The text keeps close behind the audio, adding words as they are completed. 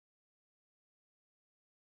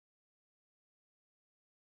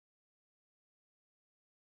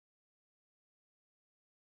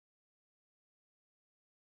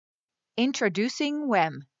Introducing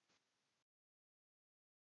WEM.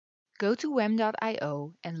 Go to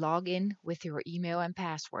wem.io and log in with your email and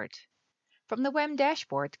password. From the WEM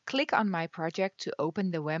dashboard, click on My Project to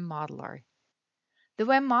open the WEM Modeler. The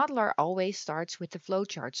WEM Modeler always starts with the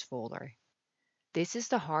Flowcharts folder. This is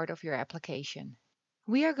the heart of your application.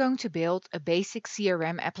 We are going to build a basic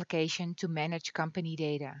CRM application to manage company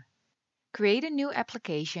data. Create a new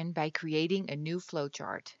application by creating a new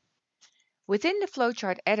flowchart. Within the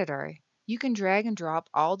flowchart editor, you can drag and drop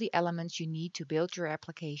all the elements you need to build your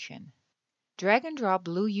application. Drag and drop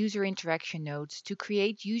blue user interaction nodes to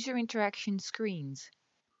create user interaction screens.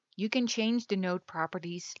 You can change the node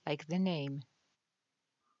properties like the name.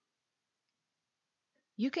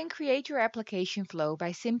 You can create your application flow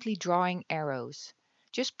by simply drawing arrows.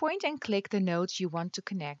 Just point and click the nodes you want to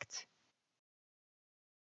connect.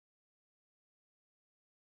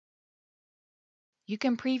 You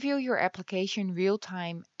can preview your application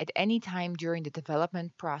real-time at any time during the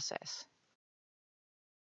development process.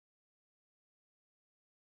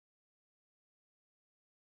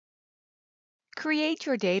 Create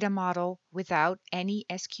your data model without any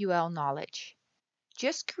SQL knowledge.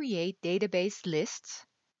 Just create database lists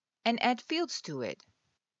and add fields to it.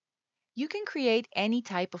 You can create any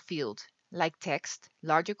type of field, like text,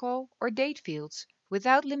 logical, or date fields,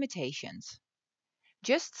 without limitations.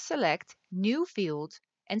 Just select New Field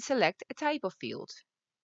and select a type of field.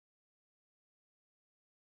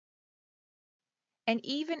 And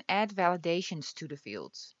even add validations to the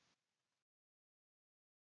fields.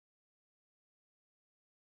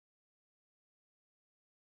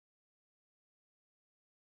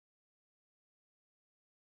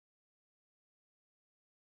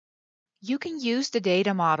 You can use the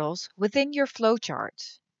data models within your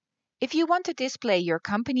flowcharts. If you want to display your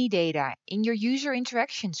company data in your user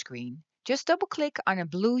interaction screen, just double-click on a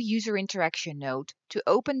blue user interaction node to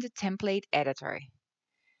open the template editor.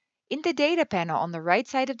 In the data panel on the right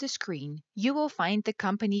side of the screen, you will find the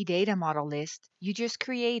company data model list you just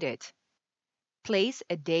created. Place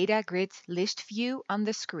a data grid list view on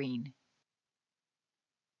the screen.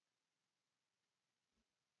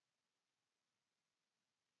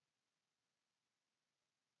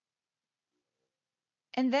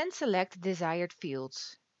 And then select desired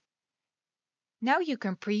fields. Now you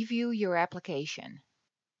can preview your application.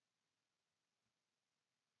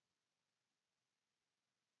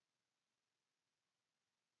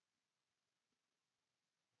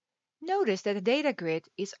 Notice that the data grid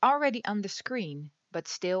is already on the screen, but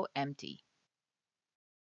still empty.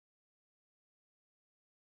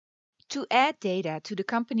 To add data to the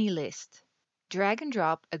company list, drag and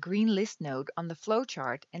drop a green list node on the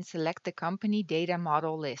flowchart and select the company data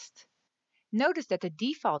model list. Notice that the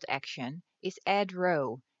default action is Add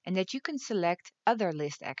Row and that you can select other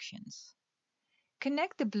list actions.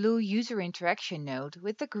 Connect the blue user interaction node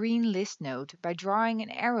with the green list node by drawing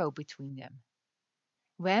an arrow between them.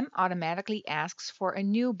 WEM automatically asks for a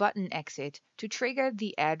new button exit to trigger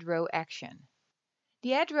the Add Row action.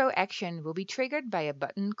 The Add Row action will be triggered by a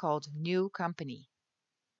button called New Company.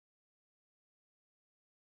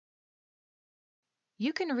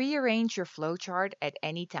 You can rearrange your flowchart at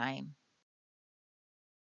any time.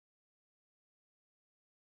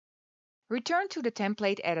 Return to the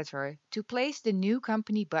template editor to place the New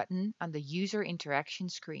Company button on the user interaction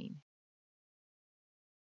screen.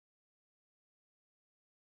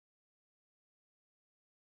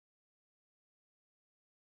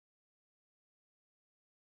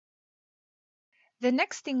 The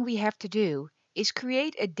next thing we have to do is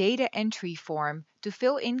create a data entry form to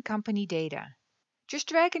fill in company data. Just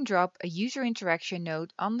drag and drop a user interaction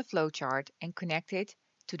node on the flowchart and connect it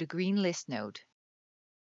to the green list node.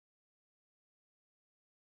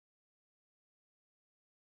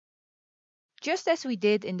 Just as we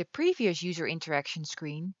did in the previous user interaction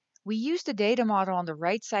screen, we use the data model on the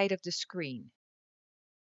right side of the screen.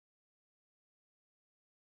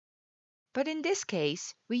 But in this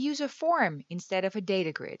case, we use a form instead of a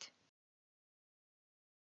data grid.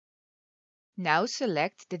 Now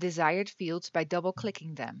select the desired fields by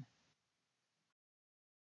double-clicking them.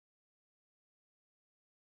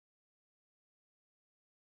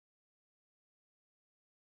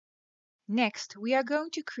 Next, we are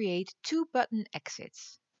going to create two button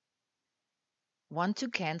exits. One to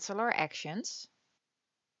cancel our actions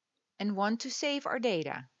and one to save our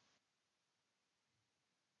data.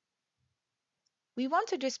 We want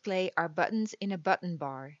to display our buttons in a button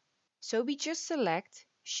bar, so we just select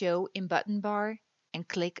Show in Button Bar and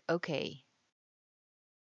click OK.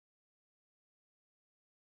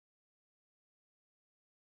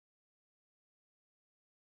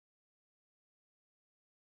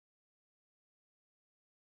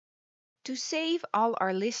 To save all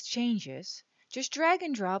our list changes, just drag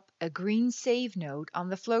and drop a green Save node on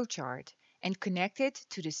the flowchart and connect it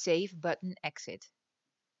to the Save button exit.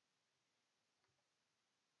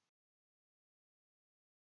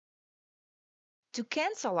 To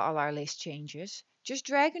cancel all our list changes, just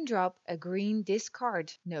drag and drop a green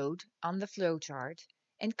Discard node on the flowchart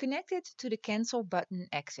and connect it to the Cancel button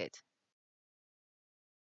exit.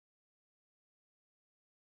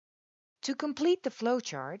 To complete the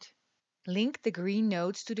flowchart, link the green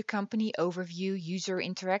nodes to the Company Overview User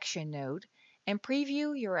Interaction node and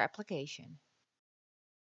preview your application.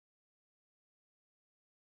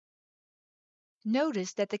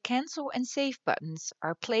 Notice that the Cancel and Save buttons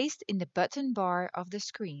are placed in the button bar of the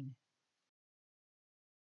screen.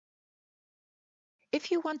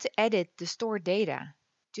 If you want to edit the stored data,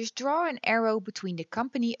 just draw an arrow between the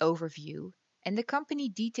Company Overview and the Company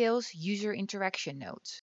Details User Interaction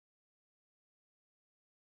nodes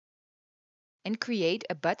and create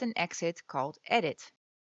a button exit called Edit.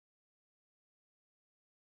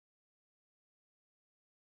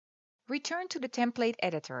 Return to the template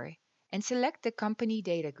editor and select the Company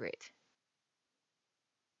Data Grid.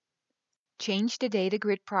 Change the data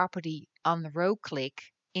grid property on the row click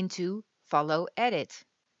into Follow Edit.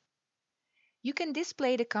 You can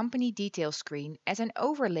display the company details screen as an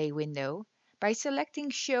overlay window by selecting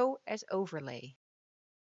Show as Overlay.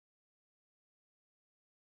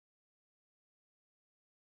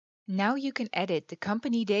 Now you can edit the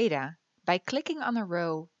company data by clicking on a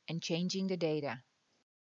row and changing the data.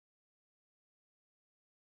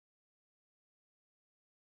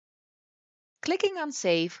 Clicking on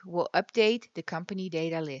Save will update the company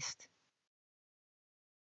data list.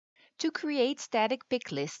 To create static pick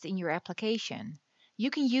lists in your application, you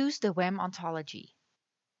can use the WEM ontology.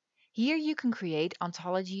 Here you can create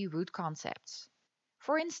ontology root concepts.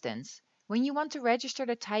 For instance, when you want to register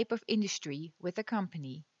the type of industry with a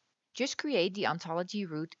company, just create the ontology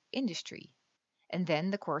root industry, and then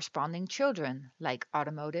the corresponding children like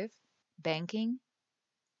automotive, banking,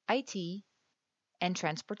 IT, and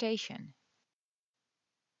transportation.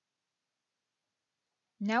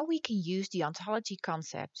 Now we can use the ontology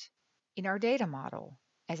concept in our data model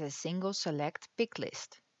as a single select pick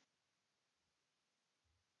list.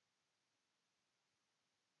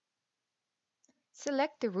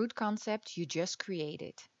 Select the root concept you just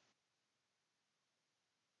created.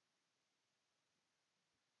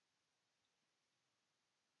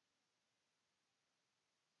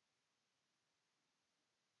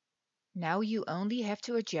 Now you only have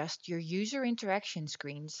to adjust your user interaction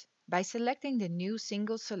screens by selecting the new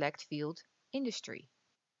single select field, Industry.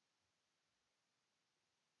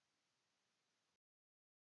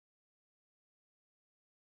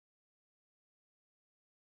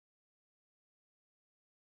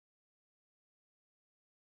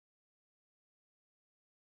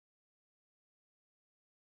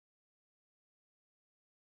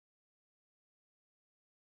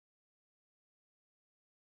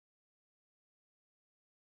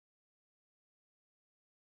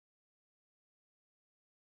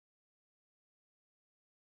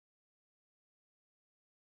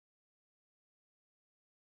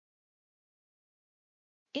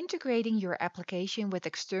 Integrating your application with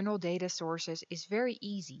external data sources is very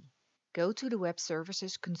easy. Go to the Web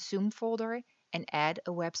Services Consume folder and add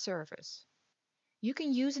a web service. You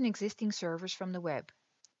can use an existing service from the web.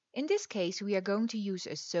 In this case, we are going to use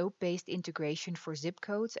a SOAP-based integration for zip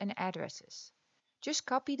codes and addresses. Just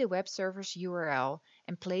copy the web service URL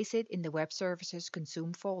and place it in the Web Services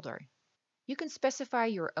Consume folder. You can specify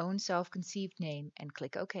your own self-conceived name and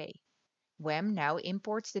click OK. WEM now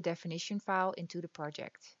imports the definition file into the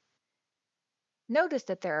project. Notice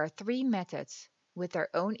that there are three methods with their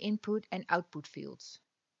own input and output fields.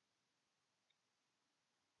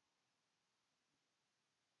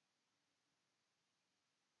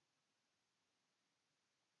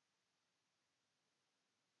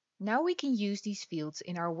 Now we can use these fields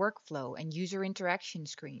in our workflow and user interaction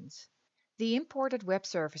screens. The imported web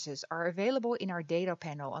services are available in our data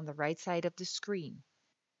panel on the right side of the screen.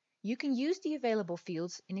 You can use the available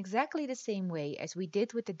fields in exactly the same way as we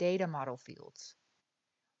did with the data model fields.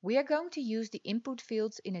 We are going to use the input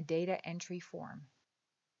fields in a data entry form.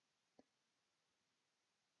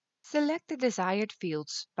 Select the desired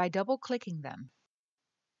fields by double-clicking them.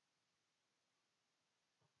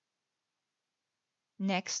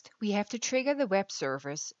 Next, we have to trigger the web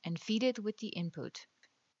service and feed it with the input.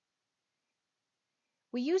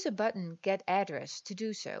 We use a button Get Address to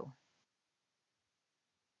do so.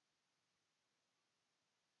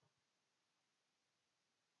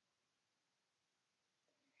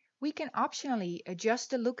 We can optionally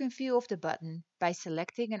adjust the look and feel of the button by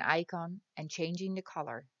selecting an icon and changing the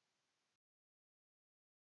color.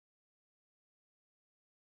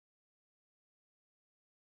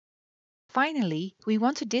 Finally, we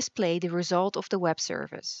want to display the result of the web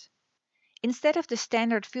service. Instead of the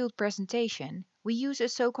standard field presentation, we use a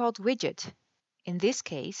so-called widget, in this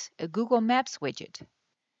case, a Google Maps widget.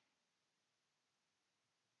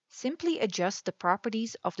 Simply adjust the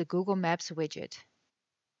properties of the Google Maps widget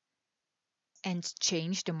and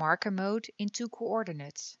change the marker mode into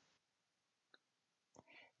coordinates.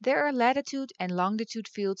 There are latitude and longitude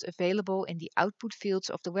fields available in the output fields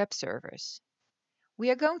of the web service. We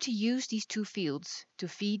are going to use these two fields to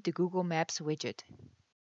feed the Google Maps widget.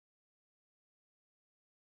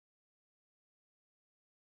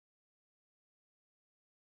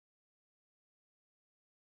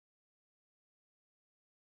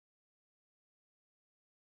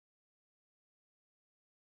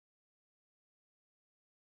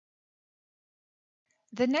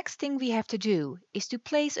 The next thing we have to do is to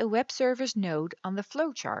place a web service node on the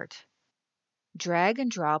flowchart. Drag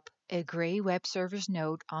and drop a gray web service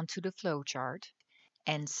node onto the flowchart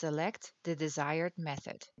and select the desired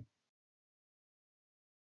method.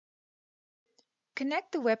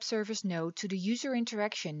 Connect the web service node to the user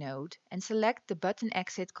interaction node and select the button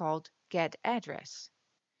exit called Get Address.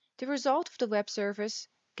 The result of the web service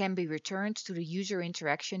can be returned to the user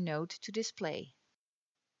interaction node to display.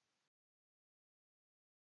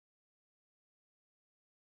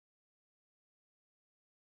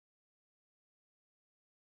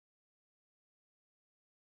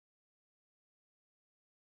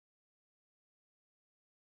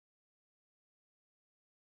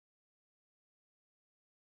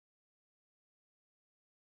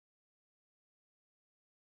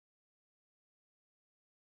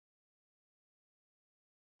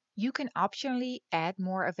 You can optionally add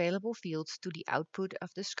more available fields to the output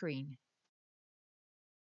of the screen.